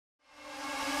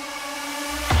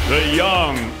the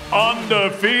young,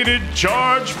 undefeated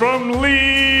charge from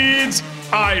Leeds,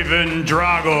 Ivan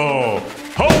Drago,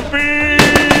 Hopey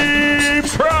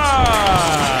Price.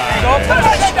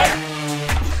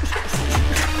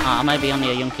 I may be only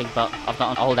a young kid, but I've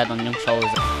got an old head on young shoulders.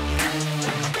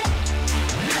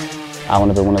 I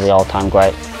want to be one of the all-time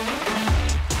greats.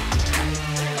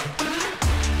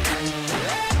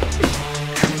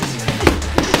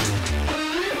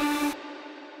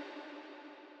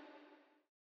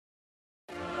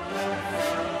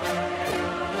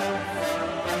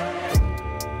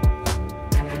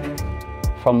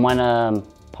 From when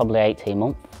probably 18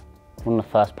 months, one of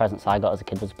the first presents I got as a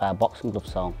kid was a pair of boxing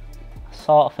gloves, so I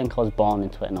sort of think I was born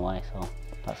into it in a way, so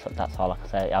that's all I can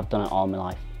say. I've done it all my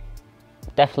life.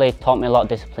 Definitely taught me a lot of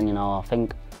discipline, you know. I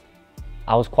think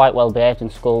I was quite well behaved in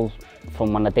school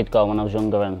from when I did go when I was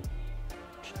younger, and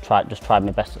just tried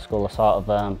my best at school.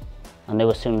 I knew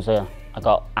as soon as I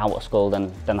got out of school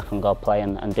then I can go play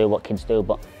and do what kids do,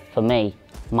 but for me,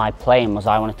 my playing was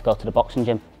I wanted to go to the boxing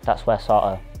gym. That's where sort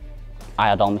of I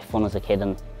had all my fun as a kid,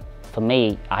 and for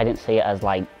me, I didn't see it as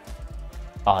like,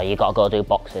 oh, you got to go do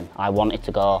boxing. I wanted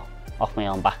to go off my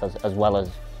own back as well as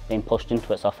being pushed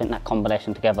into it, so I think that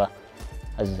combination together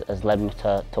has led me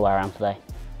to where I am today.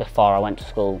 Before I went to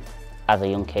school as a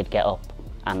young kid, get up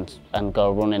and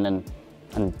go running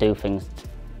and do things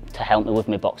to help me with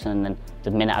my boxing, and then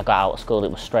the minute I got out of school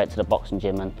it was straight to the boxing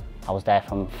gym, and I was there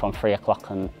from 3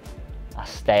 o'clock, and I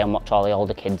stay and watch all the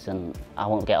older kids, and I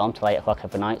won't get home till 8 o'clock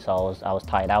every night, so I was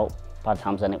tired out. By the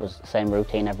times then it was the same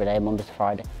routine every day, Monday to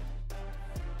Friday.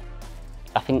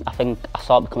 I think I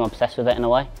sort of become obsessed with it in a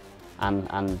way,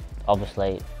 and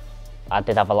obviously I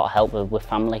did have a lot of help with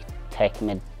family taking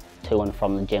me to and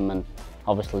from the gym, and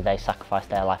obviously they sacrificed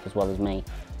their life as well as me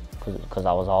because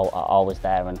I was always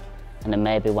there, and then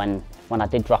maybe when I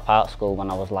did drop out of school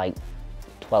when I was like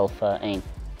 12, 13,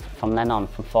 from then on,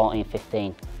 from 14,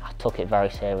 15, I took it very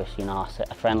serious, you know.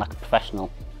 I trained like a professional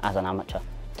as an amateur,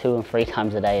 2 and 3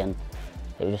 times a day, and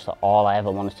it was just all I ever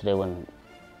wanted to do, and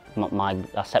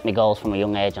I set my goals from a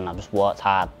young age, and I just worked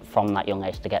hard from that young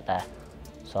age to get there.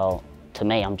 So to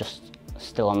me, I'm just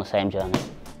still on the same journey.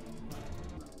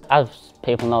 As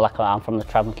people know, like I'm from the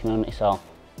travelling community, so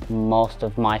most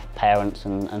of my parents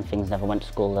and things never went to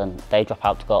school, and they drop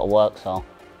out to go to work. So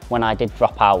when I did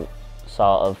drop out,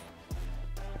 sort of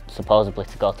supposedly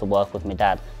to go to work with my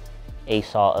dad, he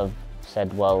sort of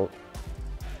said, well,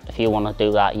 if you want to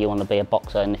do that, you want to be a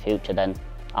boxer in the future, then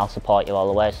I'll support you all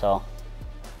the way. So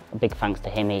a big thanks to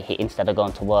him, he instead of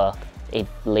going to work, he'd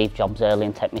leave jobs early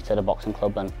and take me to the boxing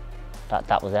club, and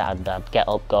that was it. I'd get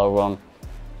up, go run,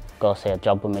 go see a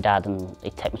job with my dad, and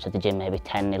he'd take me to the gym maybe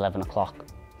 10, 11 o'clock,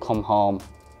 come home,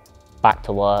 back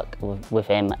to work with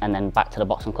him, and then back to the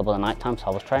boxing club at the night time. So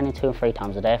I was training 2 and 3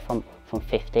 times a day from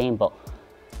 15, but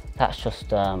that's just,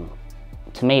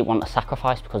 to me, it wasn't a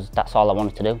sacrifice because that's all I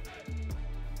wanted to do.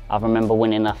 I remember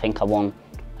winning, I think I won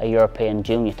a European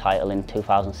junior title in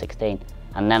 2016,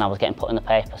 and then I was getting put in the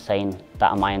paper saying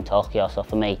that am I in Tokyo. So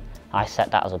for me, I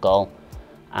set that as a goal,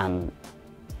 and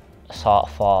sort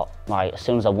of thought, right, as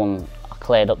soon as I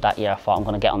cleared up that year, I thought I'm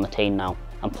going to get on the team now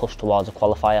and push towards a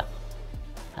qualifier.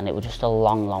 And it was just a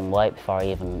long, long wait before I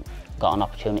even got an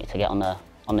opportunity to get on the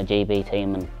GB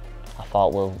team. And I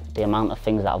thought, well, the amount of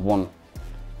things that I've won,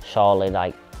 surely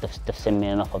like they've seen me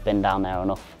enough, I've been down there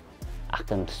enough, I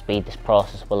can speed this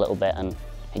process up a little bit. And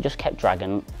it just kept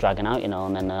dragging out, you know.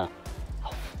 And then I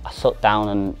sat down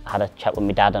and had a chat with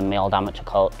my dad and my old amateur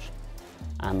coach,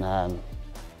 and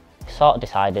sort of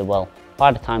decided, well,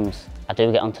 by the times I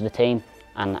do get onto the team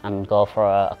and go for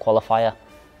a qualifier,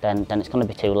 then it's going to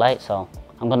be too late, so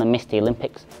I'm going to miss the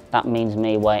Olympics. That means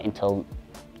me waiting until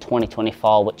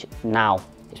 2024, which now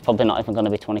it's probably not even going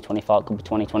to be 2024, it could be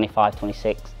 2025,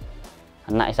 26,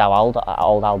 and that is how old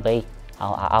I'll be.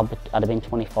 I'd have been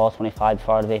 24, 25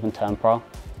 before I'd have even turned pro.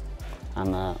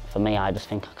 And for me, I just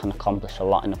think I can accomplish a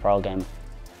lot in the pro game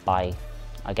by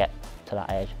I get to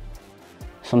that age.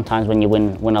 Sometimes when you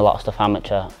win a lot of stuff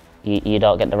amateur, you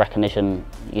don't get the recognition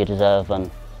you deserve, and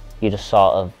you just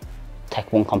sort of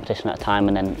take one competition at a time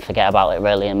and then forget about it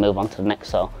really and move on to the next.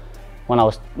 So when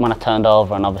I turned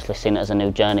over and obviously seen it as a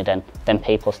new journey, then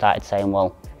people started saying,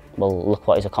 well, look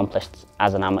what he's accomplished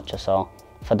as an amateur. So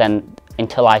for then,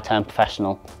 until I turned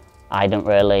professional, I didn't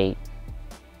really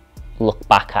look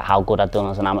back at how good I'd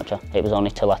done as an amateur. It was only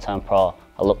till I turned pro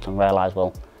I looked and realised,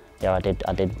 well, yeah, I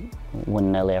did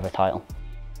win nearly every title.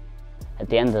 At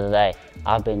the end of the day,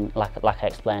 I've been, like I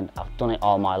explained, I've done it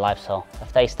all my life. So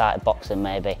if they started boxing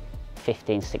maybe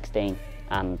 15, 16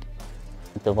 and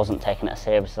they wasn't taking it as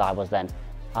serious as I was then,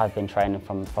 I've been training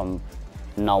from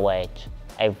no age,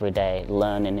 every day,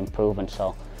 learning, improving.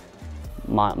 So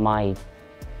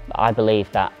I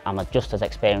believe that I'm just as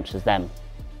experienced as them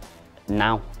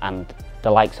now, and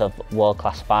the likes of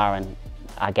world-class sparring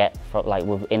I get from, like,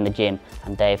 in the gym,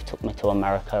 and Dave took me to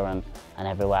America and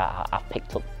everywhere. I've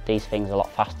picked up these things a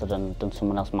lot faster than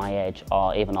someone else my age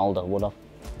or even older would have.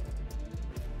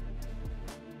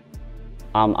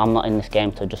 I'm not in this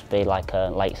game to just be like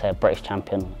you say, a British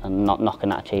champion and not knocking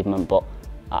that achievement, but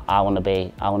I want to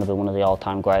be one of the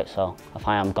all-time greats. So if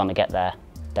I am going to get there,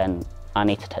 then I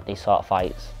need to take these sort of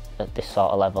fights at this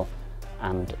sort of level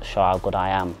and show how good I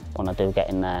am when I do get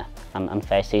in there and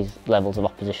face these levels of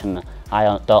opposition. I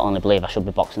don't only believe I should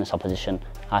be boxing this opposition,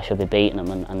 I should be beating them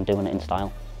and doing it in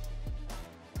style.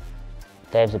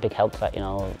 Dave's a big help to that, you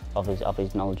know, of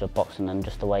his knowledge of boxing and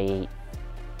just the way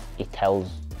he tells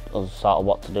us sort of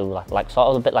what to do, like sort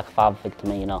of a bit like a father figure to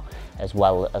me, you know, as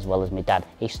well as my dad.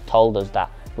 He's told us that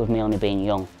with me only being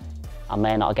young, I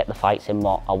may not get the fights in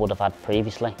what I would have had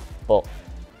previously, but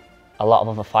a lot of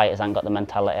other fighters ain't got the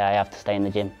mentality I have to stay in the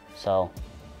gym, so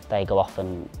they go off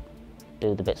and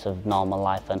do the bits of normal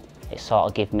life, and it sort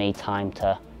of gives me time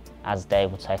to, as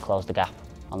Dave would say, close the gap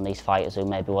on these fighters who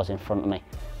maybe was in front of me.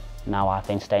 Now I've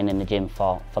been staying in the gym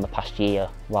for the past year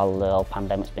while the whole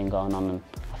pandemic's been going on, and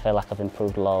I feel like I've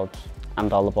improved loads,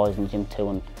 and all the boys in the gym too,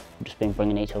 and we've just been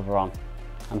bringing each other on.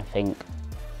 And I think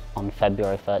on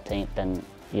February 13th, then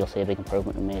you'll see a big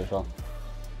improvement in me as well.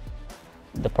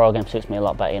 The pro game suits me a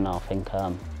lot better, you know. I think,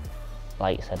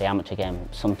 like you said, the amateur game,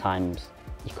 sometimes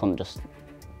you couldn't just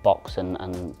box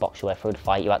and box your way through the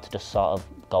fight. You had to just sort of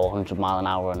go 100 miles an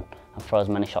hour and throw as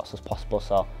many shots as possible.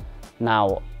 So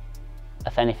now,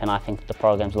 if anything, I think the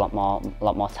pro game's a lot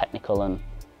more technical, and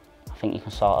I think you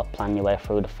can sort of plan your way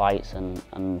through the fights,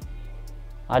 and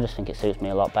I just think it suits me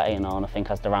a lot better, you know, and I think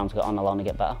as the rounds go on, I'll only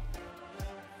get better.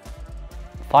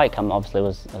 Fight camp obviously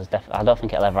was definitely, I don't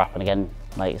think it'll ever happen again.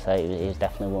 Like you say, it was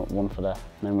definitely one for the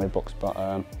memory books,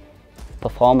 but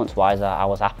performance-wise, I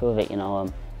was happy with it, you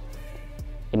know.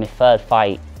 In my third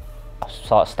fight, I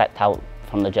sort of stepped out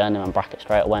from the journeyman bracket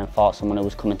straight away and fought someone who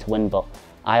was coming to win, but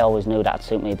I always knew that'd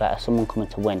suit me better. Someone coming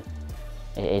to win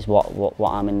is what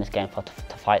I'm in this game for,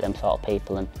 to fight them sort of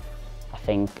people, and I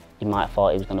think he might have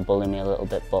thought he was going to bully me a little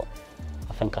bit, but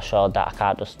I think I showed that I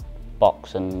can't just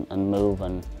box and move,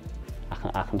 and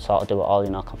I can sort of do it all, you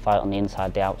know. I can fight on the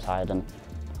inside, the outside, and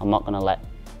I'm not going to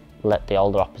let the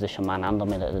older opposition man handle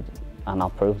me, and I'll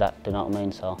prove that, do you know what I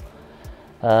mean? So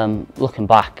looking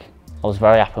back, I was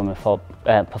very happy with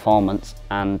my performance,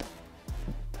 and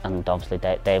obviously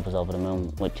Dave was over the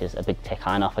moon, which is a big tick.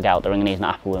 I know if I get out the ring and he's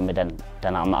not happy with me, then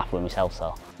I'm not happy with myself.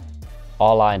 So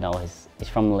all I know is he's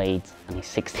from Leeds and he's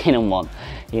 16-1.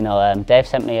 You know, Dave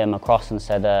sent me across and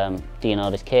said, do you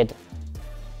know this kid?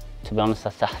 To be honest,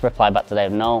 I replied back to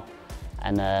Dave, no.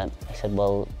 And he said,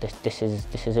 well, this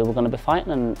is who we're going to be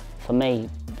fighting. And for me,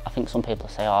 I think some people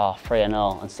say, oh,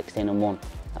 3-0 and 16-1.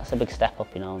 That's a big step up,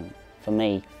 you know. And for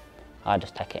me, I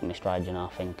just take it in my stride, you know.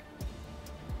 I think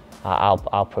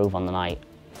I'll prove on the night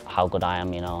how good I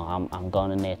am, you know. I'm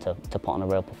going in there to put on a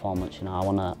real performance, you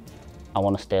know. I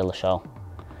wanna steal the show.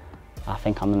 I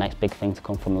think I'm the next big thing to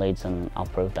come from Leeds, and I'll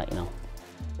prove that, you know.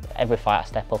 Every fight I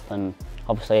step up, and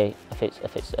obviously if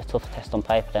it's a tough test on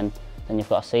paper, then you've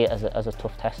got to see it as a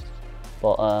tough test.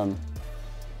 But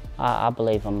I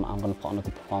believe I'm going to put on a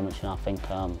good performance, you know. I think,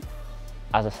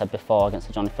 as I said before, against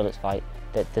the Johnny Phillips fight,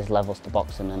 there's levels to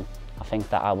boxing, and I think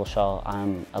that I will show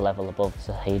I'm a level above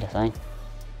Zahid Hussain.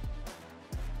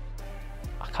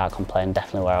 I can't complain,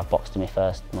 definitely where I've boxed in my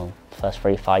first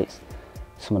 3 fights.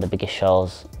 Some of the biggest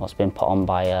shows, what's been put on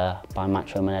by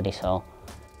Matchroom and Eddie. So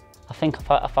I think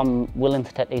if I'm willing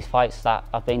to take these fights that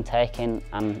I've been taking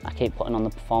and I keep putting on the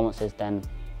performances, then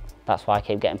that's why I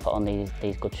keep getting put on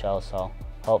these good shows. So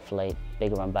hopefully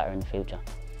bigger and better in the future.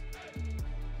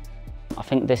 I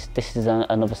think this is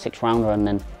another 6 rounder, and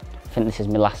then I think this is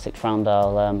my last 6 rounder.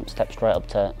 I'll step straight up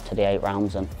to the 8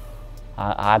 rounds, and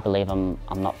I believe I'm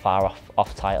not far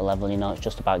off title level, you know. It's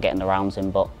just about getting the rounds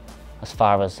in, but as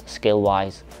far as skill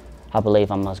wise, I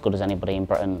believe I'm as good as anybody in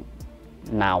Britain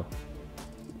now.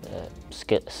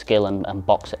 Skill and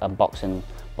boxing,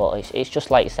 but it's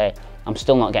just like you say, I'm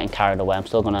still not getting carried away. I'm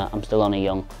still only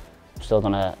young. I'm still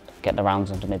gonna get the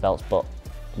rounds under my belts, but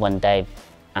when Dave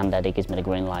and Eddie gives me the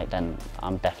green light, then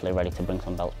I'm definitely ready to bring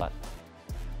some belts back.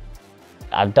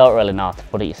 I don't really know how to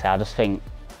put it, you say. I just think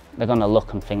they're gonna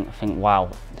look and think, wow,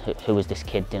 who is this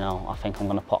kid, you know? I think I'm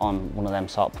gonna put on one of them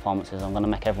sort of performances. I'm gonna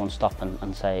make everyone stop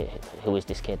and say, who is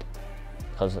this kid?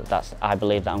 Because I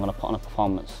believe that I'm gonna put on a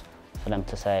performance for them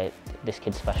to say, this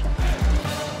kid's special.